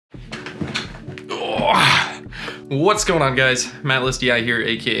What's going on, guys? Matt DI here,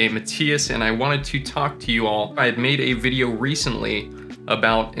 aka Matthias, and I wanted to talk to you all. I had made a video recently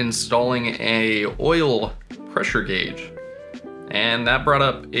about installing a oil pressure gauge, and that brought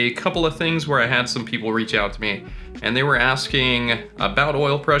up a couple of things where I had some people reach out to me, and they were asking about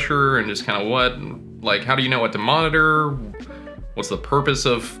oil pressure and just kind of like how do you know what to monitor? What's the purpose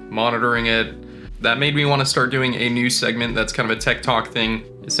of monitoring it? That made me want to start doing a new segment that's kind of a tech talk thing.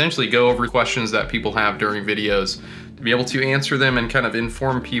 Essentially go over questions that people have during videos to be able to answer them and kind of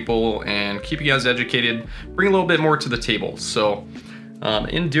inform people and keep you guys educated, bring a little bit more to the table. So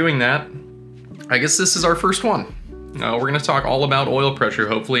in doing that, I guess this is our first one. We're going to talk all about oil pressure,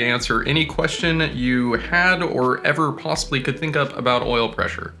 hopefully answer any question you had or ever possibly could think of about oil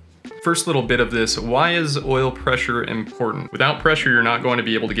pressure. First little bit of this, why is oil pressure important? Without pressure, you're not going to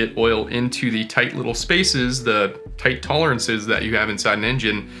be able to get oil into the tight little spaces, the tight tolerances that you have inside an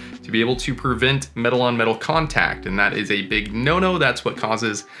engine to be able to prevent metal on metal contact. And that is a big no-no. That's what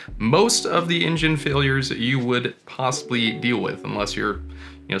causes most of the engine failures you would possibly deal with, unless you're,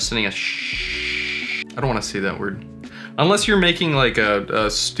 sending I don't want to say that word. Unless you're making like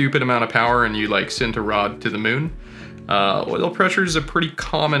a stupid amount of power and you like send a rod to the moon. Oil pressure is a pretty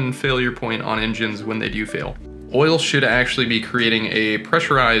common failure point on engines when they do fail. Oil should actually be creating a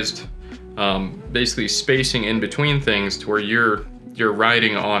pressurized, basically spacing in between things to where you're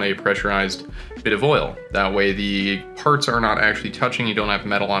riding on a pressurized bit of oil. That way the parts are not actually touching, you don't have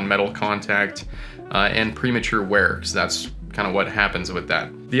metal on metal contact and premature wear, because that's kind of what happens with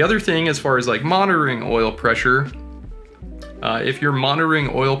that. The other thing as far as like monitoring oil pressure, if you're monitoring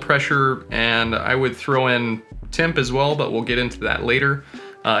oil pressure, and I would throw in temp as well, but we'll get into that later.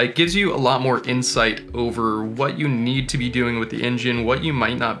 It gives you a lot more insight over what you need to be doing with the engine, what you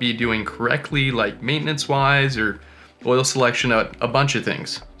might not be doing correctly, like maintenance-wise or oil selection, a bunch of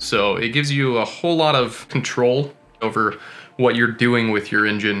things. So it gives you a whole lot of control over what you're doing with your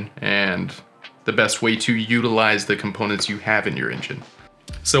engine and the best way to utilize the components you have in your engine.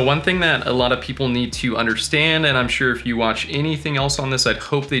 So one thing that a lot of people need to understand, and I'm sure if you watch anything else on this, I'd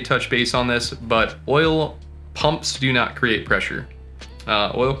hope they touch base on this, but oil pumps do not create pressure.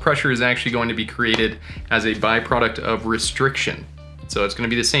 Oil pressure is actually going to be created as a byproduct of restriction. So it's going to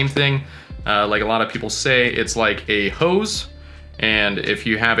be the same thing, like a lot of people say, it's like a hose. And if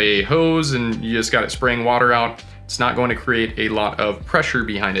you have a hose and you just got it spraying water out, it's not going to create a lot of pressure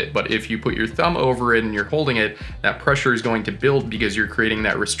behind it. But if you put your thumb over it and you're holding it, that pressure is going to build because you're creating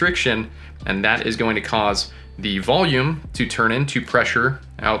that restriction, and that is going to cause the volume to turn into pressure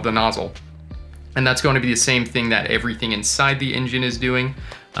out the nozzle. And that's going to be the same thing that everything inside the engine is doing.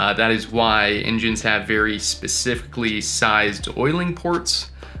 That is why engines have very specifically sized oiling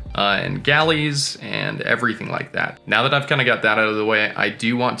ports and galleys and everything like that. Now that I've kind of got that out of the way, I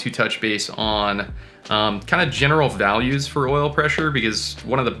do want to touch base on kind of general values for oil pressure, because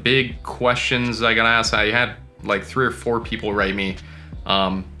one of the big questions I got asked, I had like 3 or 4 people write me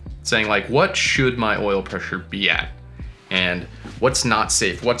saying like, what should my oil pressure be at? And what's not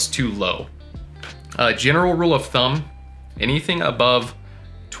safe? What's too low? General rule of thumb, anything above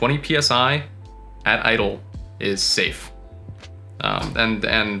 20 PSI at idle is safe.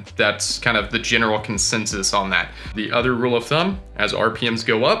 And that's kind of the general consensus on that. The other rule of thumb, as RPMs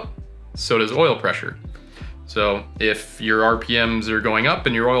go up, so does oil pressure. So if your RPMs are going up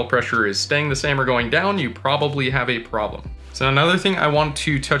and your oil pressure is staying the same or going down, you probably have a problem. So another thing I want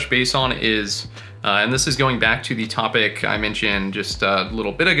to touch base on is, and this is going back to the topic I mentioned just a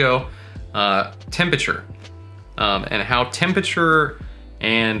little bit ago, temperature, and how temperature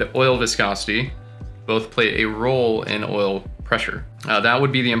and oil viscosity both play a role in oil pressure. That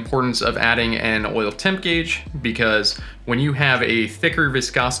would be the importance of adding an oil temp gauge, because when you have a thicker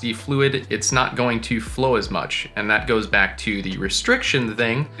viscosity fluid, it's not going to flow as much. And that goes back to the restriction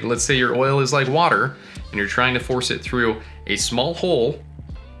thing. Let's say your oil is like water and you're trying to force it through a small hole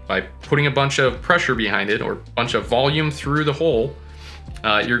by putting a bunch of pressure behind it or a bunch of volume through the hole.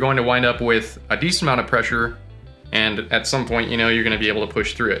 You're going to wind up with a decent amount of pressure, and at some point, you're going to be able to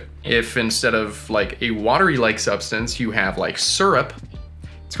push through it. If instead of like a watery-like substance, you have like syrup,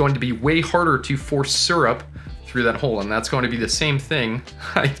 it's going to be way harder to force syrup through that hole, and that's going to be the same thing.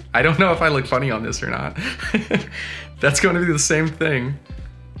 I don't know if I look funny on this or not. That's going to be the same thing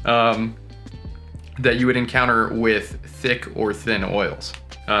that you would encounter with thick or thin oils.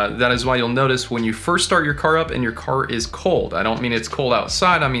 That is why you'll notice when you first start your car up and your car is cold. I don't mean it's cold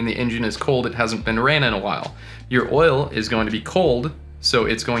outside, I mean the engine is cold, it hasn't been ran in a while. Your oil is going to be cold, so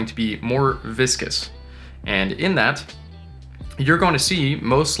it's going to be more viscous. And in that, you're going to see,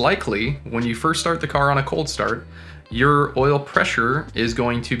 most likely, when you first start the car on a cold start, your oil pressure is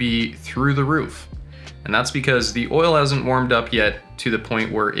going to be through the roof. And that's because the oil hasn't warmed up yet to the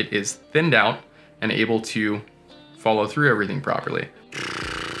point where it is thinned out and able to follow through everything properly.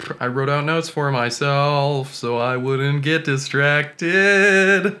 I wrote out notes for myself so I wouldn't get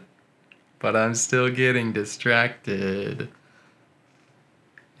distracted, but I'm still getting distracted.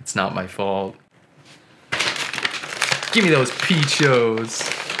 It's not my fault. Give me those peachos.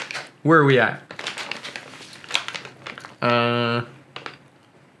 Where are we at?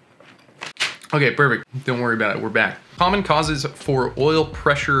 Okay, perfect. Don't worry about it, we're back. Common causes for oil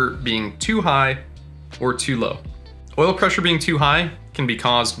pressure being too high or too low. Oil pressure being too high can be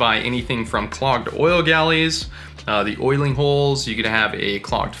caused by anything from clogged oil galleys, the oiling holes, you could have a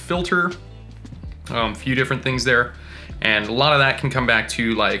clogged filter, a few different things there. And a lot of that can come back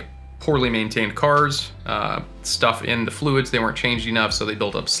to like poorly maintained cars, stuff in the fluids, they weren't changed enough so they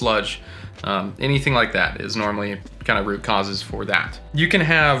built up sludge. Anything like that is normally kind of root causes for that. You can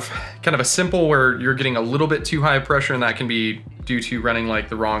have kind of a simple where you're getting a little bit too high pressure, and that can be due to running like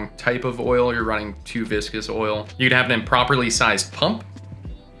the wrong type of oil. You're running too viscous oil. You could have an improperly sized pump.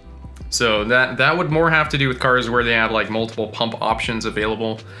 So that would more have to do with cars where they have like multiple pump options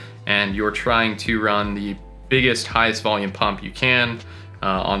available and you're trying to run the biggest, highest volume pump you can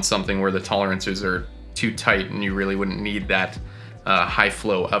on something where the tolerances are too tight and you really wouldn't need that high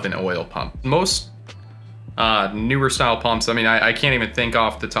flow of an oil pump. Most newer style pumps, I mean, I can't even think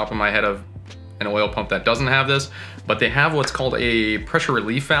off the top of my head of an oil pump that doesn't have this, but they have what's called a pressure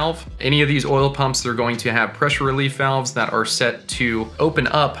relief valve. Any of these oil pumps, they're going to have pressure relief valves that are set to open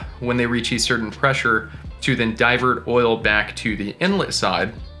up when they reach a certain pressure to then divert oil back to the inlet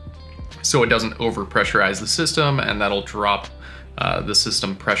side so it doesn't over pressurize the system, and that'll drop the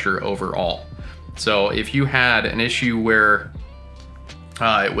system pressure overall. So if you had an issue where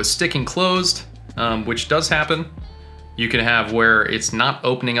it was sticking closed, which does happen, you can have where it's not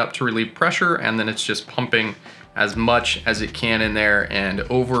opening up to relieve pressure and then it's just pumping as much as it can in there and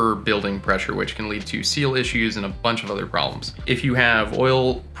overbuilding pressure, which can lead to seal issues and a bunch of other problems. If you have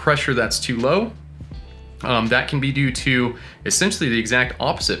oil pressure that's too low, that can be due to essentially the exact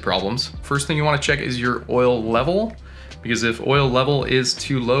opposite problems. First thing you want to check is your oil level, because if oil level is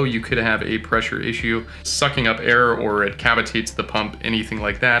too low, you could have a pressure issue, sucking up air, or it cavitates the pump, anything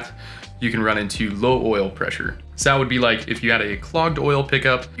like that. You can run into low oil pressure. So that would be like if you had a clogged oil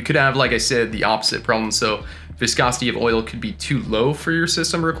pickup, you could have, like I said, the opposite problem. So viscosity of oil could be too low for your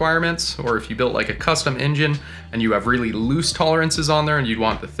system requirements, or if you built like a custom engine and you have really loose tolerances on there and you'd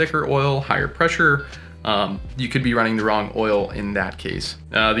want the thicker oil, higher pressure, you could be running the wrong oil in that case.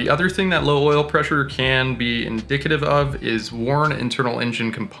 The other thing that low oil pressure can be indicative of is worn internal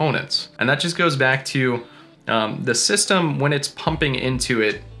engine components. And that just goes back to the system when it's pumping into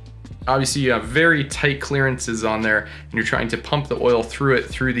it. Obviously you have very tight clearances on there and you're trying to pump the oil through it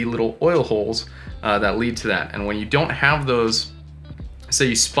through the little oil holes that lead to that. And when you don't have those, say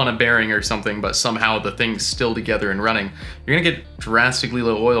you spun a bearing or something, but somehow the thing's still together and running, you're gonna get drastically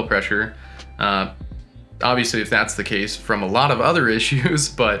low oil pressure. Obviously, if that's the case, from a lot of other issues,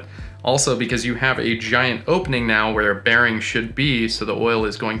 but also because you have a giant opening now where a bearing should be, so the oil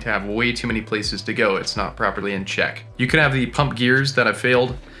is going to have way too many places to go. It's not properly in check. You could have the pump gears that have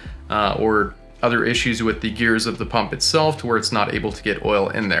failed, or other issues with the gears of the pump itself to where it's not able to get oil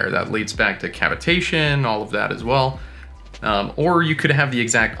in there. That leads back to cavitation, all of that as well. Or you could have the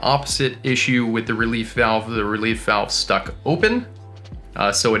exact opposite issue with the relief valve stuck open,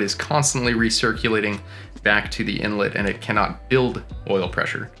 so it is constantly recirculating back to the inlet and it cannot build oil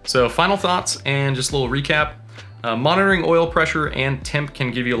pressure. So final thoughts and just a little recap. Monitoring oil pressure and temp can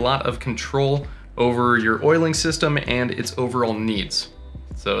give you a lot of control over your oiling system and its overall needs.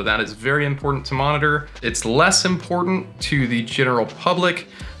 So that is very important to monitor. It's less important to the general public,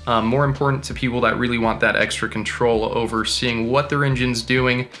 more important to people that really want that extra control over seeing what their engine's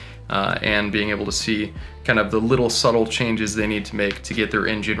doing and being able to see kind of the little subtle changes they need to make to get their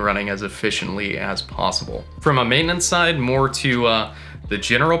engine running as efficiently as possible. From a maintenance side, more to the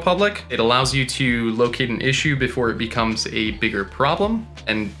general public, it allows you to locate an issue before it becomes a bigger problem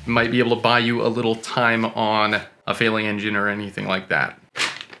and might be able to buy you a little time on a failing engine or anything like that.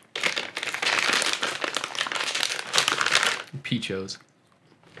 Peachos.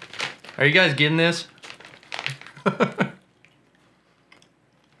 Are you guys getting this?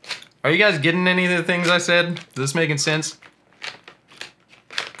 Are you guys getting any of the things I said? Is this making sense?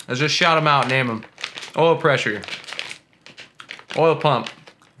 Let's just shout them out, name them. Oil pressure, oil pump,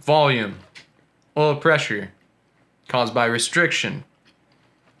 volume, oil pressure, caused by restriction.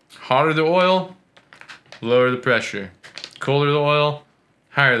 Hotter the oil, lower the pressure. Colder the oil,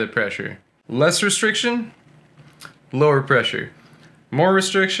 higher the pressure. Less restriction, lower pressure. More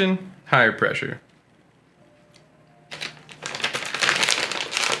restriction, higher pressure.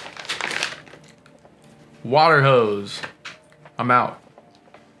 Water hose. I'm out.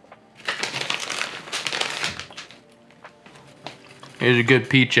 Here's a good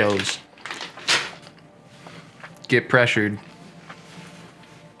peach hose. Get pressured.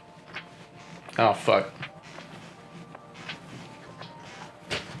 Oh fuck.